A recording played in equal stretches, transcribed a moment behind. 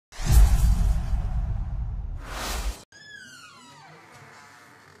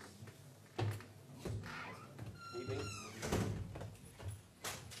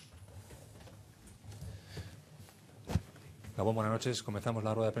Gabón, buenas noches. Comenzamos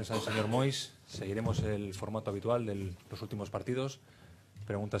la rueda de prensa del señor Moyes. Seguiremos el formato habitual de los últimos partidos.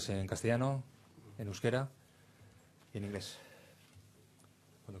 Preguntas en castellano, en euskera y en inglés.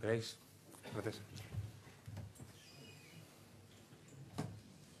 Cuando queráis. Gracias.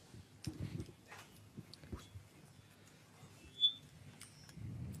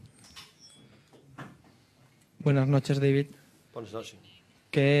 Buenas noches, David. Buenas noches.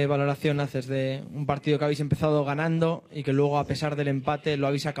 ¿Qué valoración haces de un partido que habéis empezado ganando y que luego, a pesar del empate, lo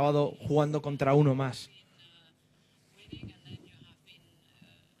habéis acabado jugando contra uno más?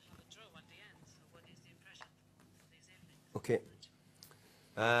 Okay.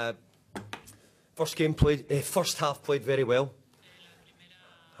 First half played very well,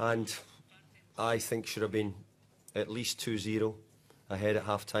 and I think should have been at least 2-0 ahead at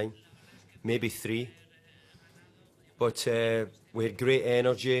half time, maybe 3. But we had great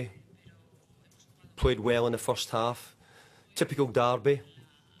energy, played well in the first half, typical Derby.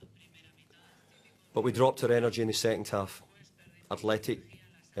 But we dropped our energy in the second half. Athletic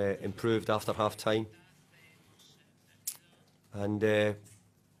improved after half time, and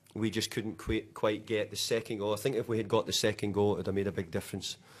we just couldn't quite get the second goal. I think if we had got the second goal, it would have made a big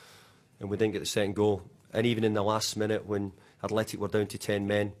difference. And we didn't get the second goal. And even in the last minute, when Athletic were down to 10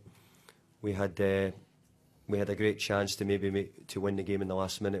 men, we had a great chance to maybe to win the game in the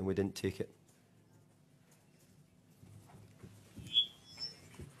last minute, and we didn't take it.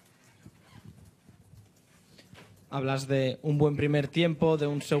 Hablas de un buen primer tiempo, de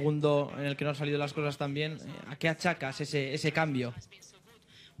un segundo en el que no han salido las cosas tan bien. ¿A qué achacas ese cambio?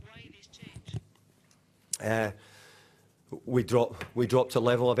 We dropped a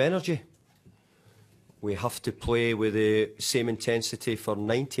level of energy. We have to play with the same intensity for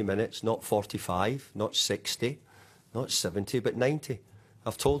 90 minutes, not 45, not 60, not 70, but 90.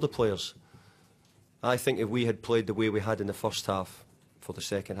 I've told the players. I think if we had played the way we had in the first half for the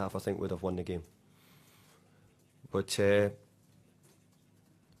second half, I think we'd have won the game. But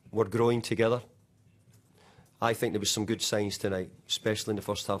we're growing together. I think there was some good signs tonight, especially in the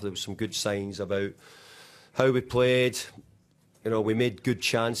first half. There was some good signs about how we played. You know, we made good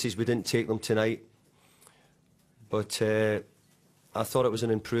chances. We didn't take them tonight. But I thought it was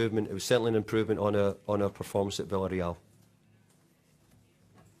an improvement. It was certainly an improvement on our performance at Villarreal.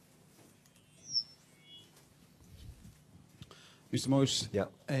 Mr. Moyes, Yeah.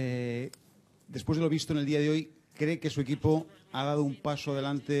 Después de lo visto en el día de hoy, ¿cree que su equipo ha dado un paso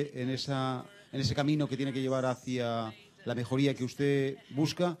adelante en ese camino que tiene que llevar hacia la mejoría que usted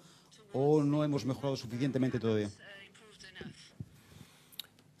busca, o no hemos mejorado suficientemente todavía?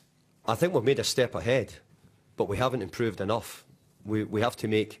 I think we've made a step ahead, but we haven't improved enough. We have to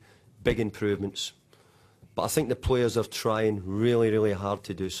make big improvements. But I think the players are trying really, really hard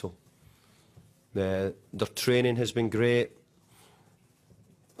to do so. Their training has been great.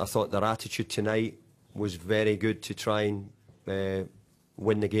 I thought their attitude tonight was very good to try and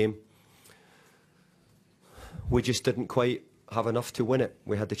win the game. We just didn't quite have enough to win it.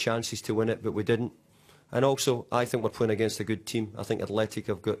 We had the chances to win it, but we didn't. And also, I think we're playing against a good team. I think Athletic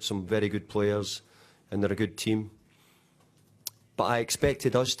have got some very good players, and they're a good team. But I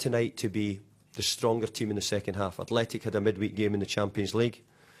expected us tonight to be the stronger team in the second half. Athletic had a midweek game in the Champions League.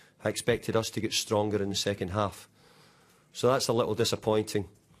 I expected us to get stronger in the second half. So that's a little disappointing.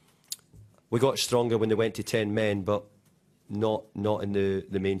 We got stronger when they went to 10 men, but not in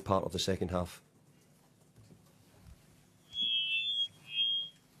the main part of the second half.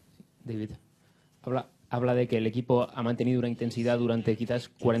 David, habla de que el equipo ha mantenido una intensidad durante quizás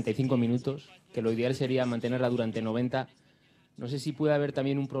 45 minutos, que lo ideal sería mantenerla durante 90. No sé si puede haber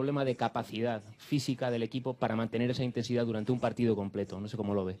también un problema de capacidad física del equipo para mantener esa intensidad durante un partido completo. No sé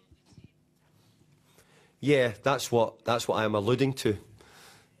cómo lo ve. Yeah, that's what I'm alluding to.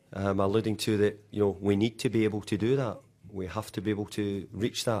 I'm alluding to that, you know, we need to be able to do that. We have to be able to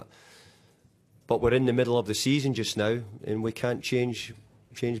reach that. But we're in the middle of the season just now, and we can't change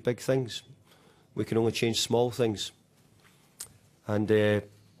big things. We can only change small things. And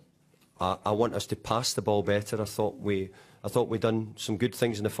I want us to pass the ball better. I thought we'd done some good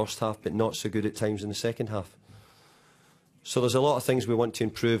things in the first half, but not so good at times in the second half. So there's a lot of things we want to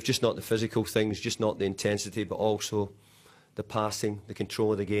improve, just not the physical things, just not the intensity, but also the passing, the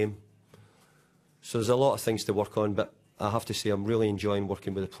control of the game. So there's a lot of things to work on, but I have to say I'm really enjoying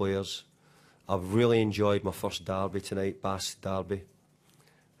working with the players. I've really enjoyed my first derby tonight, Basque derby.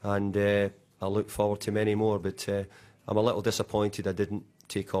 And I look forward to many more, but I'm a little disappointed I didn't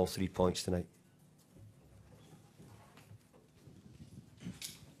take all 3 points tonight.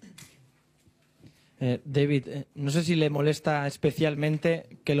 David, no sé si le molesta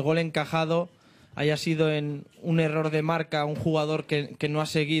especialmente que el gol encajado haya sido en un error de marca, un jugador que no ha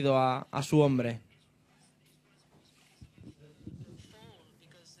seguido a su hombre.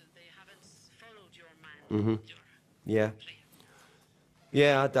 Yeah.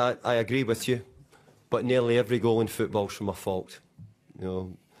 Yeah, I agree with you. But nearly every goal in football is from a fault. You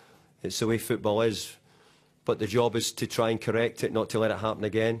know, it's the way football is. But the job is to try and correct it, not to let it happen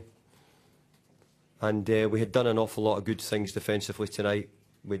again. And we had done an awful lot of good things defensively tonight.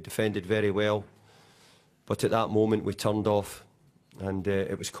 We defended very well. But at that moment we turned off and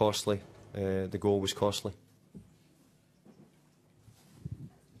it was costly. The goal was costly.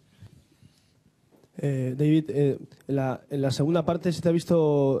 David, en la segunda parte se te ha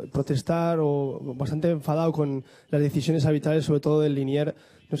visto protestar o bastante enfadado con las decisiones arbitrales, sobre todo del Linier.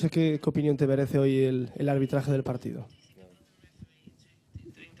 No sé qué opinión te merece hoy el arbitraje del partido.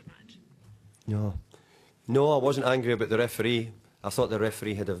 No, I wasn't angry about the referee. I thought the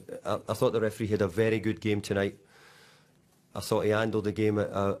referee had a very good game tonight. I thought he handled the game at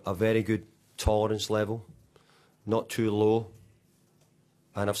a very good tolerance level, not too low.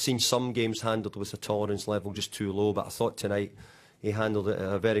 And I've seen some games handled with a tolerance level just too low, but I thought tonight he handled it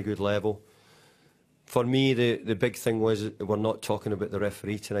at a very good level. For me, the big thing was we're not talking about the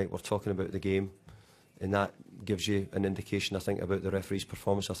referee tonight, we're talking about the game. And that gives you an indication, I think, about the referee's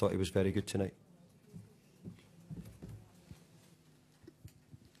performance. I thought he was very good tonight.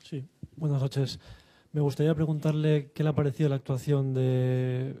 Sí, buenas noches. Me gustaría preguntarle qué le ha parecido la actuación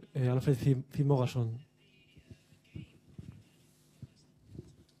de Alfred Fitzmaurice.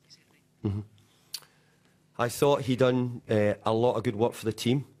 I thought he done a lot of good work for the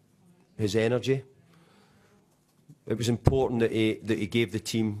team, his energy. It was important that he gave the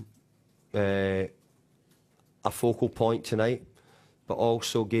team a focal point tonight, but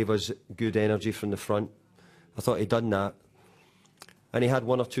also gave us good energy from the front. I thought he'd done that. And he had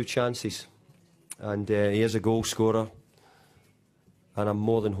one or two chances. And he is a goal scorer. And I'm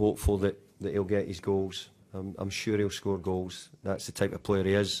more than hopeful that he'll get his goals. I'm sure he'll score goals. That's the type of player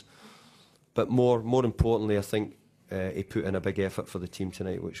he is. But more importantly, I think he put in a big effort for the team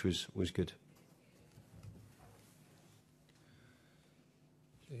tonight, which was good.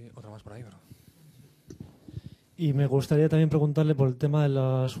 Otra más por ahí, ¿no? Y me gustaría también preguntarle por el tema de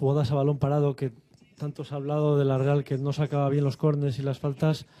las jugadas a balón parado, que tanto se ha hablado de la Real que no sacaba bien los córners y las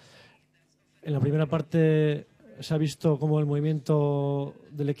faltas. En la primera parte se ha visto cómo el movimiento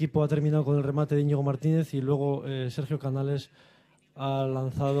del equipo ha terminado con el remate de Íñigo Martínez y luego Sergio Canales ha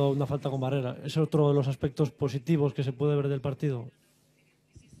lanzado una falta con barrera. ¿Es otro de los aspectos positivos que se puede ver del partido?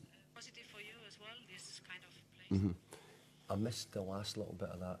 I missed the last little bit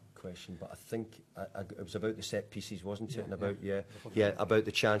of that question, but I think it was about the set pieces, wasn't it? And about about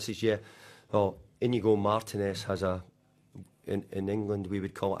the chances. Yeah. Oh, Inigo Martinez has in England we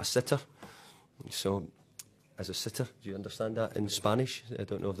would call it a sitter. So, as a sitter, do you understand that in Spanish? I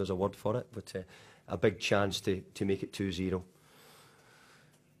don't know if there's a word for it, but a big chance to make it 2-0.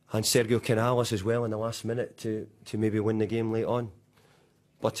 And Sergio Canales as well in the last minute to maybe win the game late on.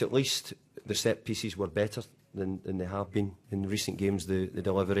 But at least the set pieces were better than they have been in recent games. The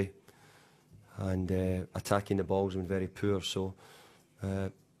delivery and attacking the balls been very poor. So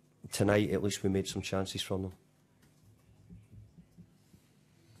tonight at least we made some chances from them.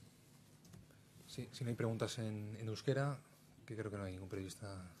 Sí, si no hay preguntas en euskera, que creo que no hay ningún periodista.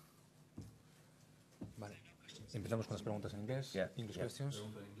 Vale. Empezamos con las preguntas en inglés. English questions.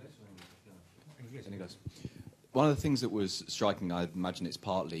 In English. One of the things that was striking, I imagine it's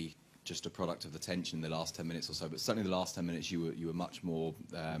partly just a product of the tension in the last 10 minutes or so, but certainly the last 10 minutes you were much more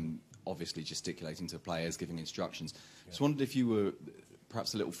obviously gesticulating to players, giving instructions. Just wondered if you were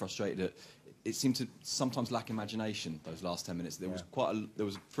perhaps a little frustrated at it seemed to sometimes lack imagination those last 10 minutes. There was there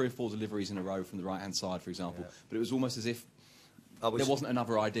was 3 or 4 deliveries in a row from the right hand side, for example, but it was almost as if there wasn't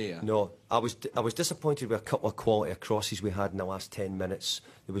another idea. No, I was disappointed with a couple of quality crosses we had in the last 10 minutes.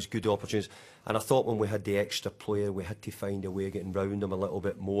 There was good opportunities, and I thought when we had the extra player, we had to find a way of getting round them a little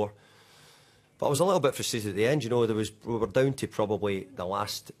bit more. But I was a little bit frustrated at the end. You know, we were down to probably the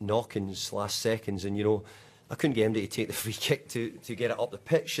last knock-ins, last seconds, and you know, I couldn't get him to take the free kick to get it up the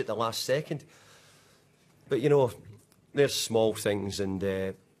pitch at the last second. But you know, there's small things, and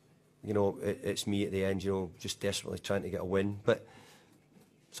you know, it's me at the end, you know, just desperately trying to get a win. But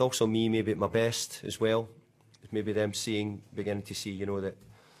it's also me maybe at my best as well. It's maybe them beginning to see, you know, that,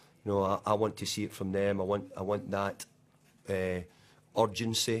 you know, I want to see it from them. I want that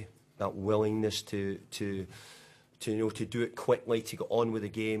urgency, that willingness to you know, to do it quickly, to get on with the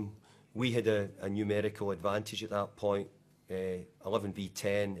game. We had a numerical advantage at that point,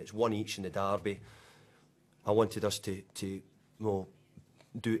 11v10. It's 1 each in the derby. I wanted us to you know,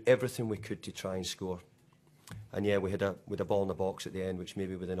 do everything we could to try and score. And yeah, we had a ball in the box at the end, which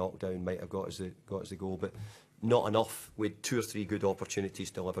maybe with a knockdown might have got us the goal, but not enough. We had 2 or 3 good opportunities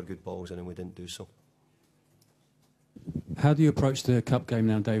to deliver good balls in, and we didn't do so. How do you approach the cup game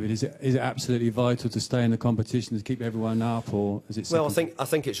now, David? Is it absolutely vital to stay in the competition to keep everyone up, or is it? Well, I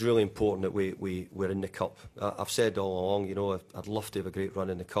think it's really important that we're in the cup. I've said all along, you know, I'd love to have a great run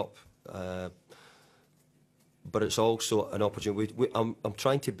in the cup, but it's also an opportunity. I'm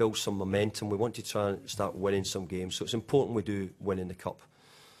trying to build some momentum. We want to try and start winning some games, so it's important we do win in the cup.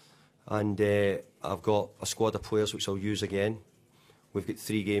 And I've got a squad of players which I'll use again. We've got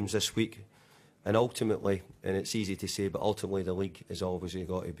 3 games this week. And ultimately, and it's easy to say, but ultimately the league is always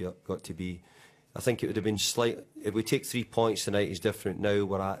got to be. I think it would have been slight. If we take 3 points tonight, is different. Now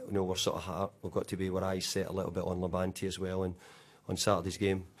we're sort of we've got to be where eyes set a little bit on Levante as well, and on Saturday's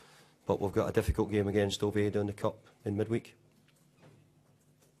game. But we've got a difficult game against Oviedo in the cup in midweek.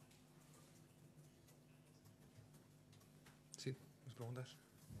 Sí, ¿más preguntas?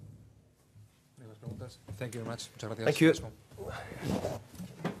 ¿Hay más preguntas? Thank you very much. Muchas gracias. Thank you.